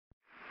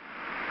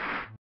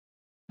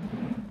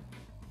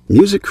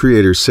Music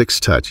Creator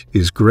 6 Touch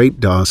is great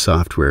DAW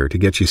software to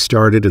get you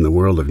started in the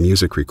world of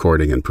music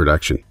recording and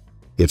production.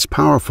 It's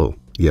powerful,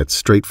 yet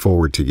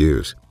straightforward to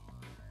use.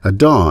 A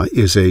DAW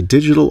is a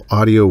digital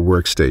audio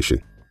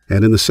workstation,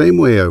 and in the same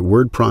way a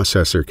word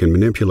processor can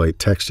manipulate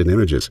text and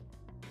images,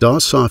 DAW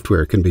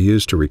software can be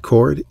used to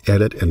record,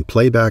 edit, and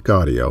play back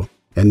audio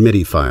and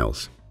MIDI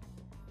files.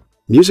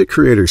 Music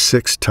Creator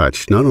 6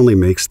 Touch not only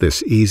makes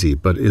this easy,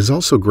 but is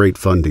also great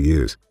fun to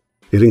use.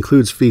 It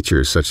includes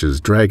features such as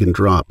drag and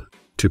drop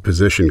to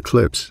position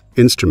clips,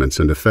 instruments,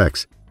 and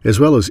effects, as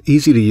well as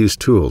easy-to-use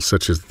tools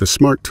such as the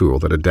Smart tool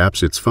that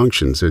adapts its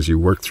functions as you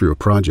work through a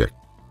project.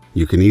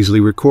 You can easily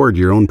record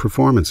your own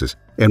performances,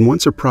 and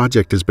once a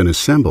project has been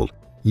assembled,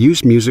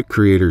 use Music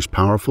Creator's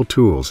powerful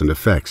tools and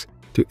effects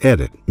to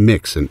edit,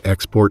 mix, and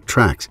export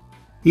tracks,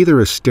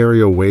 either as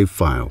stereo WAV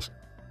files,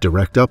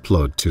 direct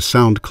upload to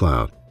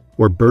SoundCloud,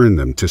 or burn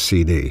them to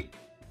CD.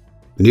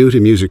 New to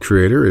Music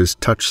Creator is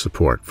touch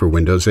support for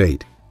Windows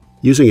 8.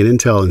 Using an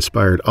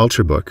Intel-inspired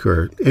Ultrabook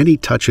or any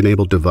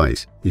touch-enabled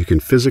device, you can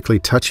physically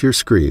touch your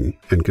screen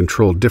and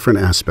control different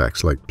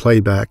aspects like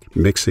playback,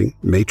 mixing,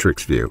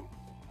 matrix view.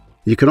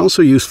 You can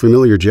also use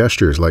familiar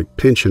gestures like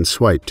pinch and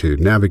swipe to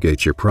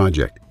navigate your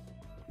project.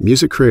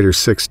 Music Creator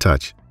 6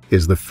 Touch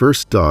is the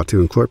first DAW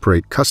to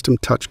incorporate custom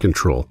touch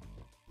control,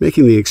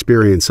 making the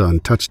experience on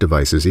touch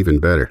devices even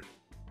better.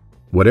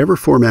 Whatever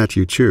format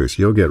you choose,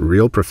 you'll get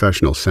real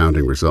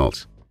professional-sounding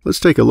results. Let's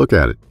take a look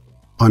at it.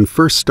 On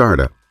first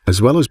startup,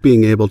 as well as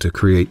being able to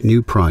create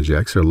new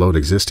projects or load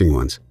existing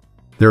ones,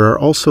 there are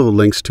also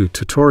links to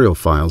tutorial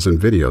files and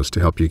videos to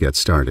help you get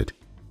started.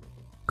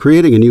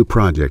 Creating a new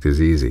project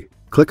is easy.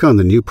 Click on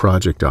the New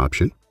Project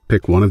option,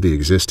 pick one of the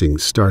existing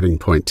starting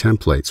point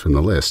templates from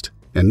the list,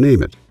 and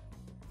name it.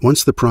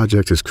 Once the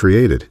project is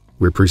created,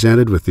 we're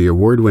presented with the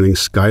award-winning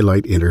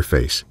Skylight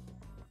interface.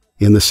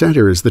 In the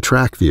center is the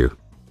track view.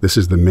 This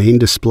is the main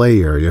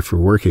display area for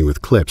working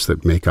with clips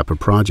that make up a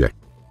project.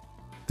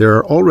 There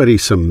are already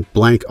some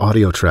blank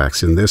audio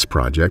tracks in this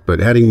project,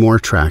 but adding more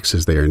tracks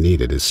as they are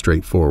needed is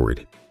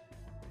straightforward.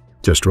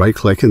 Just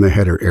right-click in the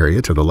header area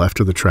to the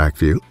left of the track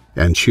view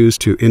and choose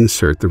to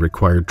insert the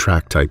required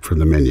track type from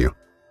the menu.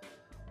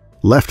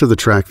 Left of the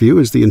track view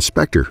is the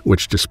inspector,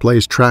 which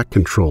displays track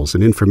controls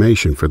and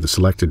information for the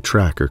selected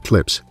track or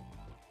clips.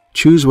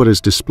 Choose what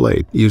is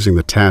displayed using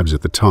the tabs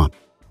at the top.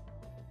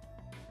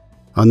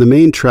 On the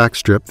main track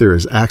strip, there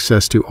is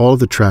access to all of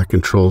the track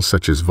controls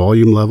such as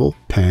volume level,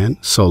 pan,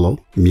 solo,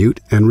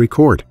 mute, and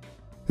record,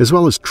 as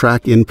well as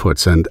track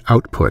inputs and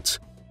outputs,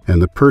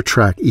 and the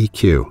per-track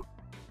EQ.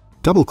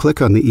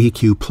 Double-click on the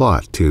EQ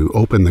plot to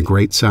open the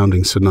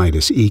great-sounding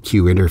Sonitus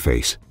EQ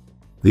interface.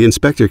 The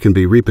inspector can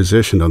be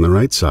repositioned on the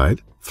right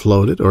side,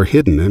 floated, or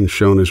hidden and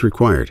shown as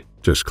required.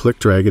 Just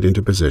click-drag it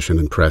into position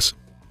and press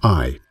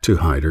I to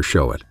hide or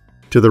show it.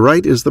 To the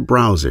right is the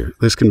browser.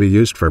 This can be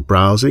used for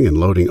browsing and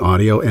loading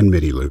audio and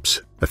MIDI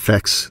loops,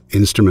 effects,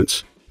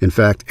 instruments, in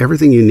fact,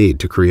 everything you need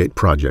to create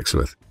projects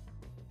with.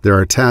 There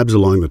are tabs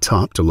along the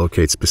top to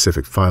locate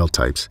specific file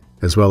types,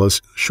 as well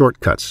as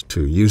shortcuts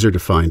to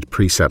user-defined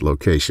preset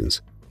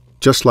locations.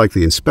 Just like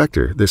the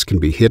inspector, this can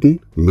be hidden,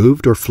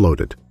 moved, or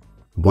floated.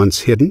 Once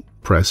hidden,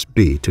 press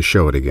B to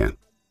show it again.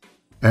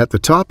 At the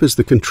top is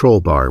the control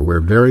bar where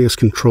various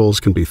controls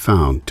can be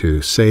found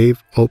to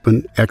save,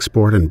 open,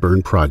 export, and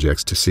burn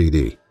projects to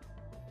CD.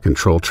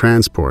 Control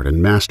transport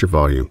and master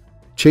volume,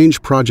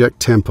 change project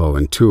tempo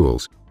and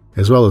tools,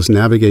 as well as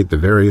navigate the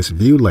various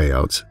view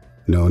layouts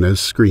known as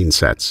screen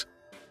sets.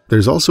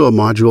 There's also a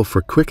module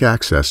for quick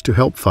access to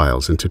help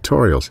files and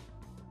tutorials.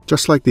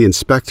 Just like the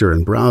inspector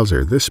and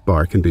browser, this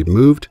bar can be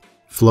moved,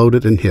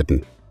 floated, and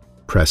hidden.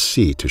 Press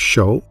C to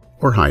show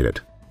or hide it.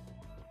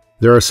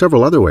 There are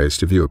several other ways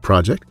to view a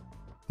project.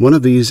 One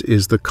of these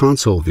is the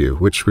console view,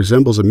 which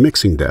resembles a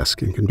mixing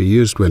desk and can be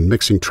used when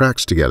mixing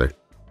tracks together.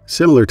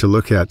 Similar to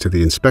look at to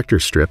the inspector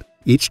strip,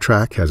 each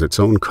track has its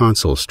own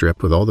console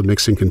strip with all the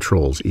mixing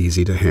controls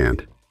easy to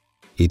hand.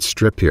 Each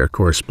strip here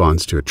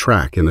corresponds to a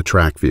track in the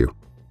track view.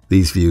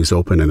 These views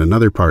open in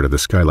another part of the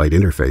Skylight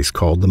interface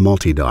called the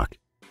multi-dock.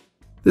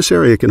 This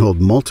area can hold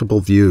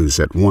multiple views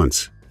at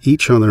once,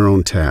 each on their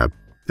own tab,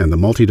 and the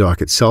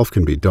multi-dock itself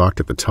can be docked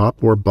at the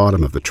top or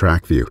bottom of the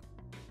track view.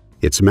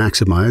 It's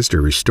maximized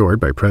or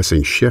restored by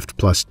pressing Shift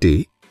plus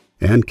D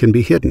and can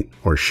be hidden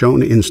or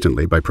shown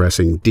instantly by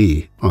pressing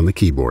D on the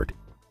keyboard.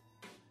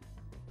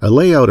 A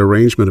layout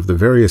arrangement of the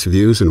various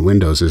views and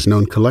windows is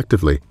known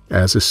collectively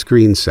as a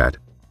screen set.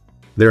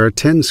 There are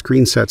 10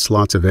 screen set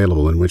slots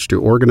available in which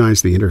to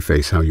organize the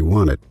interface how you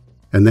want it,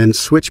 and then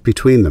switch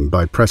between them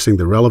by pressing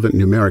the relevant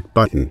numeric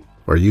button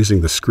or using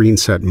the screen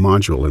set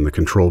module in the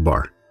control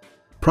bar.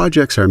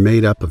 Projects are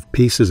made up of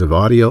pieces of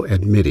audio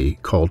and MIDI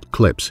called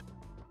clips.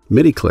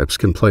 MIDI clips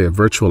can play a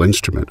virtual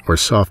instrument or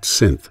soft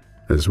synth,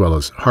 as well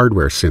as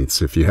hardware synths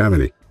if you have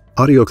any.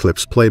 Audio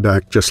clips play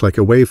back just like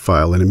a WAV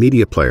file in a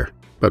media player,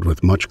 but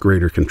with much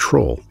greater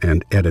control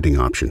and editing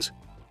options.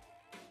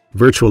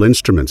 Virtual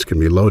instruments can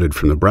be loaded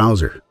from the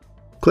browser.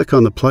 Click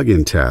on the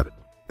Plugin tab,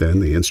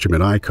 then the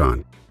instrument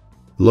icon.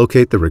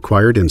 Locate the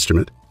required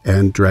instrument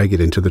and drag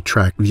it into the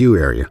track view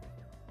area.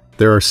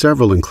 There are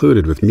several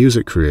included with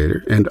Music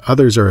Creator, and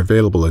others are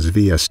available as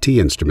VST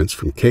instruments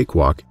from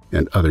Cakewalk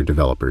and other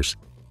developers.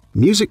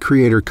 Music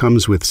Creator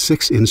comes with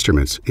 6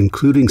 instruments,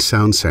 including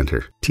Sound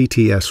Center,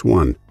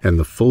 TTS1, and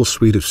the full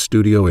suite of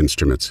studio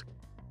instruments.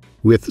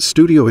 With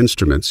studio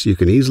instruments, you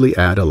can easily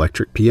add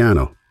electric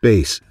piano,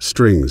 bass,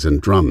 strings,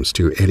 and drums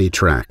to any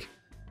track.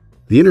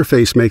 The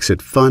interface makes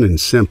it fun and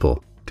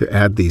simple to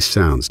add these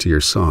sounds to your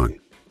song.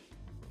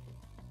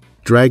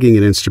 Dragging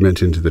an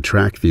instrument into the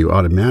track view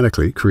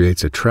automatically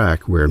creates a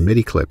track where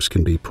MIDI clips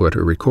can be put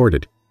or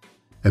recorded.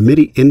 A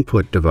MIDI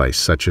input device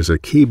such as a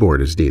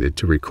keyboard is needed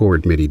to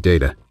record MIDI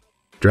data.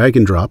 Drag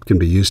and drop can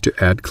be used to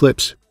add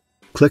clips.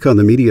 Click on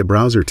the Media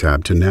Browser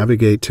tab to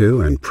navigate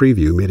to and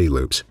preview MIDI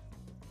loops.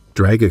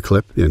 Drag a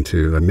clip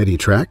into a MIDI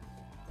track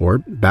or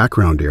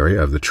background area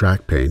of the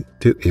track pane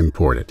to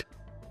import it.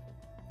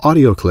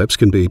 Audio clips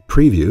can be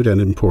previewed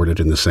and imported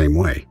in the same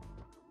way.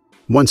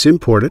 Once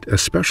imported, a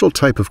special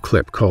type of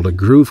clip called a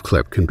groove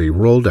clip can be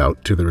rolled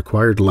out to the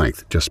required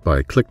length just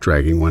by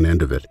click-dragging one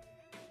end of it.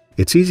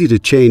 It's easy to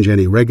change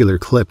any regular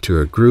clip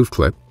to a groove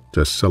clip.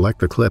 Just select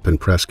the clip and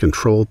press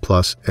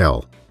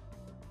Ctrl+L.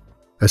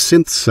 A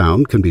synth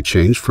sound can be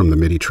changed from the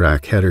MIDI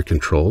track header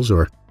controls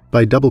or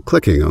by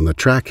double-clicking on the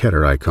track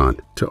header icon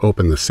to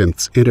open the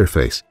synth's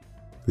interface.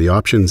 The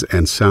options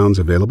and sounds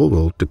available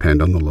will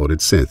depend on the loaded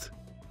synth.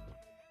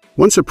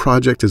 Once a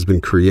project has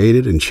been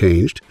created and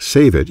changed,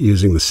 save it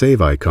using the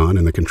Save icon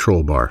in the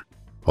control bar.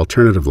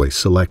 Alternatively,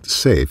 select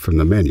Save from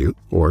the menu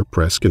or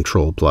press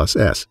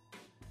Ctrl+S.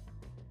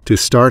 To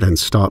start and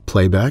stop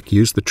playback,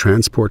 use the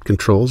transport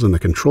controls in the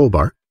control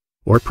bar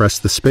or press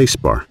the space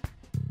bar.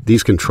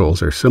 These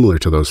controls are similar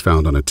to those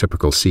found on a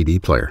typical CD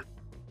player.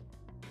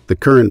 The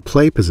current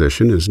play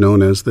position is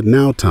known as the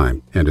now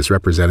time and is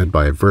represented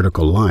by a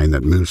vertical line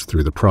that moves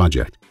through the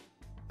project.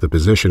 The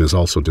position is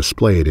also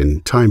displayed in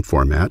time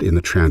format in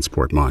the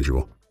transport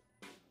module.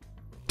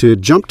 To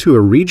jump to a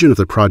region of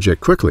the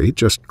project quickly,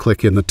 just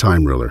click in the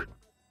time ruler.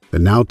 The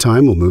now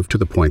time will move to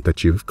the point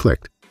that you've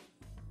clicked.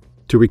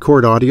 To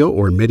record audio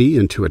or MIDI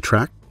into a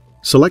track,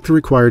 select the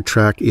required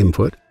track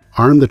input,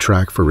 arm the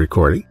track for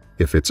recording.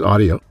 If it's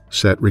audio,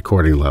 set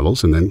recording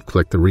levels and then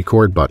click the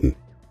record button.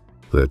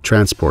 The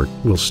transport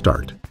will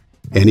start.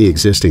 Any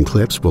existing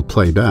clips will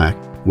play back,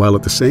 while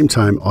at the same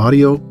time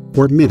audio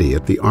or MIDI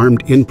at the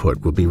armed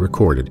input will be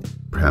recorded,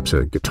 perhaps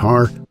a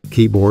guitar,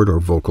 keyboard, or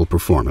vocal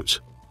performance.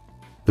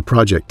 The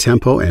project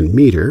tempo and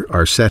meter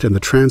are set in the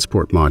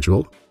transport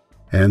module,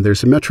 and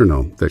there's a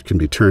metronome that can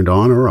be turned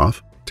on or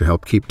off to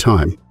help keep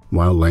time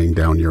while laying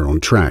down your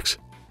own tracks.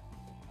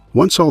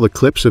 Once all the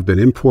clips have been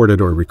imported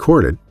or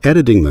recorded,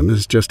 editing them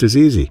is just as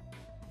easy.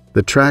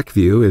 The track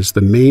view is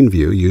the main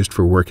view used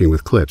for working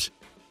with clips.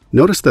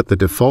 Notice that the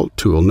default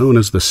tool, known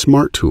as the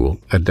Smart tool,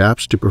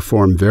 adapts to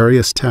perform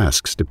various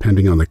tasks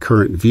depending on the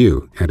current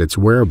view and its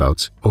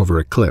whereabouts over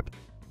a clip.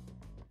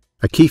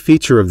 A key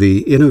feature of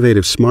the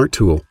innovative Smart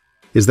tool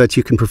is that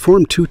you can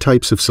perform 2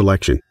 types of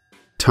selection: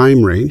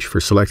 time range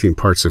for selecting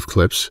parts of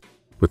clips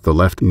with the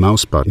left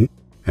mouse button,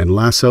 and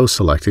lasso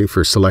selecting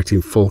for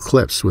selecting full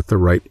clips with the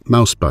right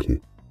mouse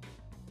button.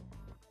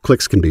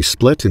 Clicks can be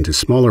split into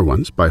smaller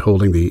ones by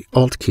holding the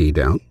Alt key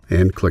down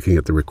and clicking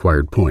at the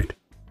required point.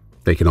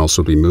 They can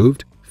also be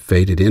moved,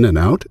 faded in and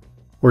out,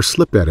 or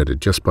slip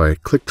edited just by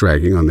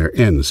click-dragging on their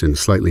ends in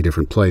slightly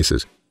different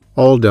places,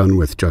 all done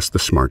with just the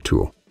Smart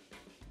tool.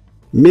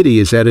 MIDI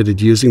is edited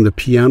using the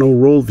piano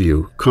roll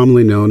view,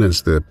 commonly known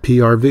as the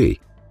PRV.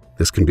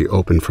 This can be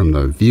opened from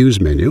the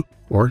Views menu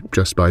or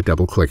just by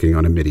double-clicking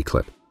on a MIDI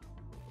clip.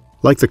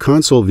 Like the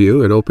console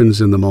view, it opens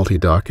in the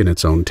multi-dock in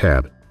its own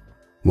tab.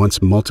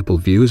 Once multiple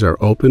views are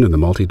open in the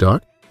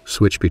multi-dock,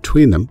 switch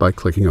between them by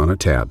clicking on a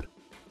tab.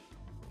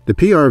 The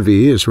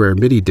PRV is where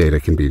MIDI data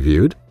can be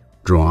viewed,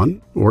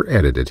 drawn, or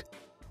edited.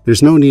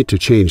 There's no need to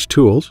change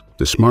tools.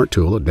 The Smart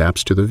tool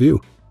adapts to the view.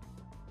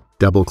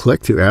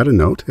 Double-click to add a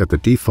note at the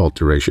default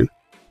duration,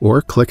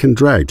 or click and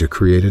drag to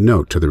create a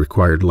note to the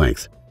required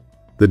length.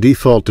 The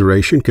default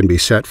duration can be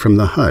set from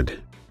the HUD.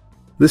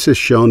 This is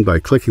shown by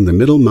clicking the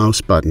middle mouse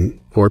button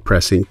or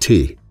pressing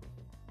T.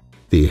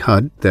 The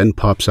HUD then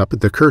pops up at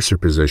the cursor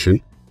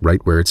position,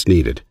 right where it's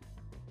needed.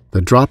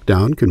 The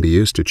drop-down can be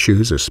used to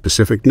choose a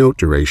specific note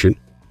duration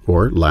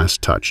or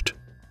last touched.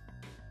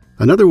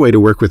 Another way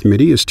to work with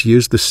MIDI is to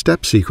use the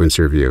step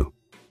sequencer view.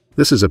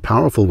 This is a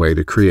powerful way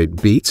to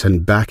create beats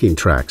and backing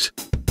tracks.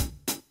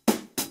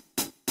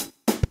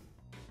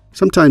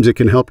 Sometimes it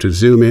can help to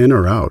zoom in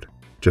or out.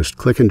 Just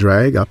click and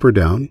drag up or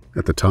down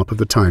at the top of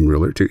the time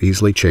ruler to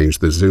easily change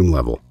the zoom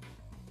level.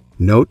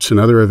 Notes and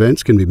other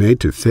events can be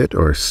made to fit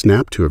or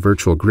snap to a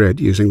virtual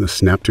grid using the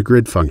Snap to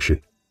Grid function.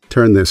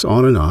 Turn this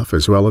on and off,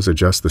 as well as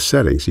adjust the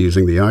settings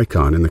using the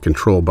icon in the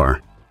control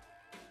bar.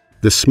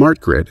 The Smart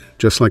Grid,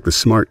 just like the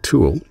Smart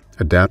tool,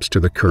 adapts to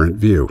the current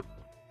view.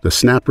 The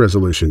snap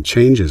resolution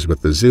changes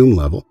with the zoom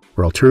level,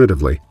 or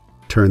alternatively,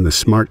 turn the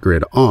Smart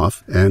Grid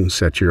off and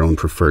set your own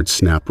preferred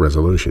snap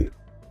resolution.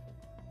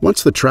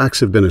 Once the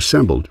tracks have been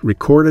assembled,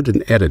 recorded,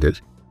 and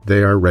edited,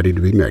 they are ready to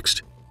be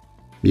mixed.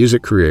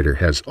 Music Creator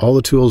has all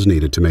the tools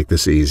needed to make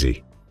this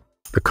easy.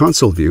 The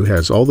console view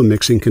has all the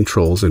mixing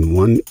controls in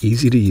one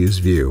easy-to-use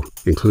view,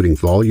 including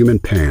volume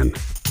and pan.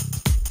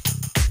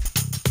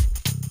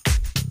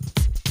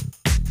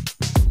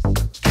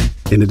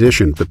 In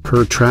addition, the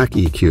per-track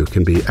EQ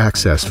can be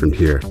accessed from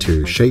here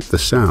to shape the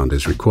sound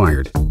as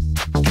required.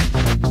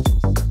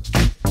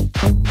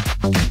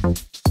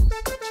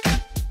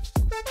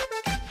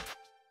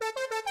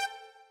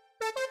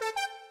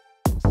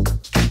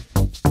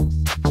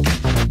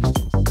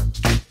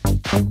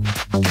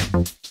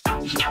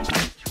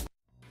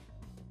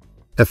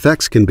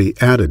 Effects can be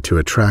added to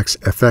a track's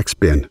effects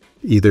bin,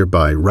 either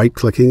by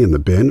right-clicking in the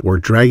bin or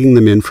dragging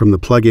them in from the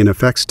Plugin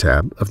Effects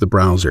tab of the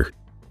browser.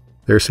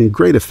 There are some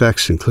great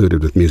effects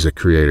included with Music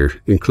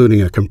Creator,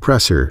 including a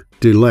compressor,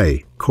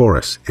 delay,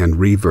 chorus, and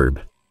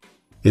reverb.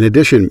 In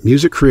addition,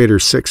 Music Creator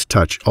 6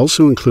 Touch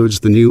also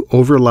includes the new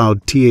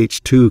Overloud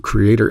TH2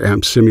 Creator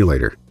Amp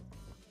Simulator.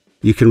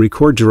 You can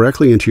record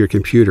directly into your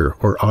computer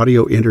or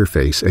audio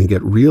interface and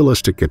get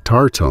realistic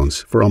guitar tones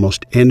for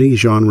almost any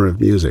genre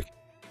of music.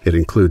 It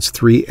includes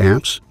 3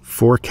 amps,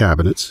 4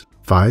 cabinets,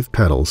 5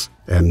 pedals,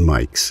 and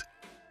mics.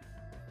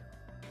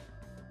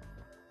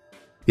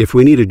 If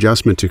we need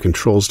adjustment to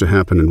controls to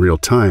happen in real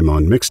time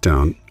on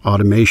mixdown,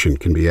 automation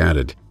can be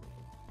added.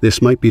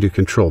 This might be to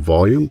control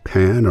volume,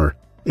 pan, or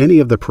any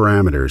of the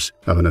parameters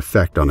of an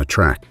effect on a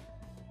track.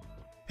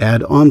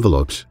 Add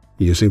envelopes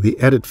using the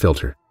Edit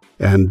filter,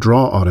 and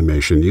draw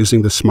automation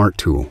using the Smart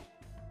tool.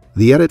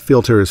 The Edit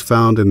filter is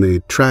found in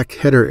the track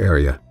header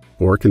area,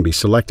 or can be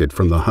selected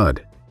from the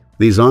HUD.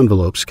 These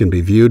envelopes can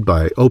be viewed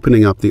by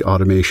opening up the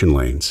automation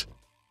lanes.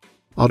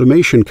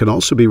 Automation can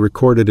also be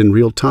recorded in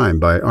real time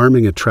by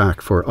arming a track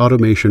for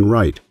automation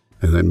right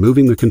and then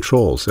moving the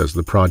controls as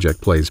the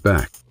project plays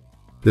back.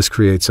 This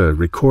creates a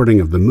recording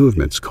of the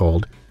movements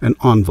called an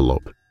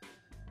envelope.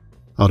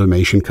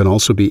 Automation can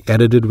also be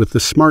edited with the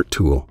Smart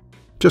tool.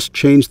 Just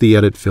change the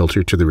Edit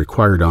filter to the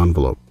required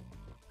envelope.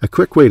 A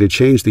quick way to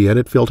change the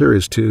Edit filter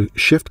is to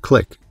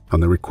shift-click on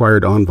the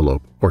required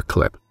envelope or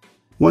clip.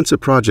 Once a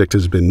project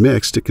has been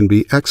mixed, it can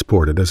be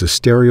exported as a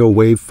stereo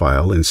WAV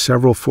file in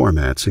several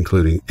formats,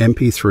 including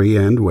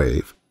MP3 and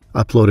WAV,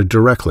 uploaded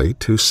directly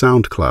to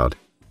SoundCloud,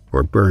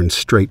 or burned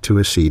straight to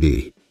a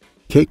CD.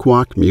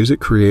 Cakewalk Music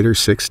Creator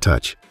 6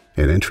 Touch,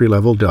 an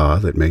entry-level DAW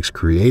that makes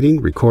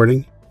creating,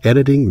 recording,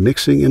 editing,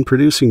 mixing, and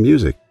producing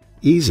music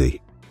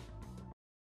easy.